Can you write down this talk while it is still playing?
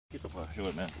show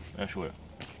it, man. I'll show it.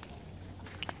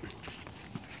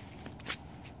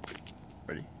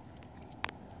 Ready?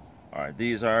 Alright,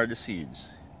 these are the seeds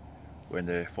when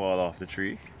they fall off the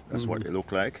tree. That's what they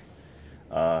look like.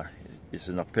 It's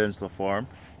in a pencil form.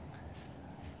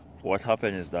 What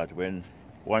happens is that when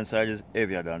one side is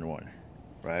heavier than one,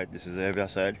 right? This is the heavier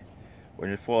side. When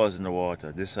it falls in the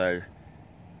water, this side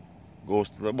goes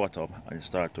to the bottom and it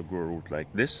starts to grow root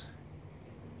like this,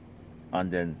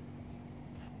 and then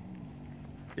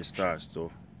it starts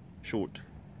to shoot.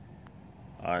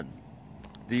 And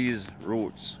these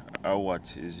roots are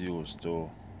what is used to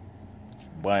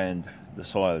bind the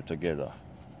soil together.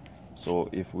 So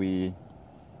if we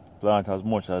plant as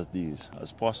much as these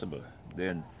as possible,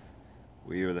 then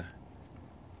we will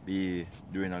be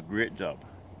doing a great job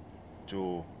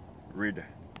to rid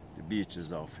the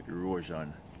beaches of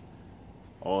erosion.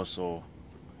 Also,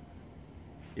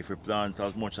 if we plant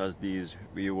as much as these,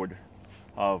 we would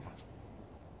have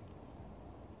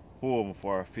home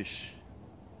for fish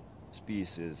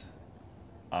species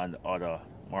and other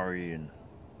marine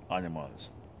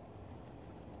animals.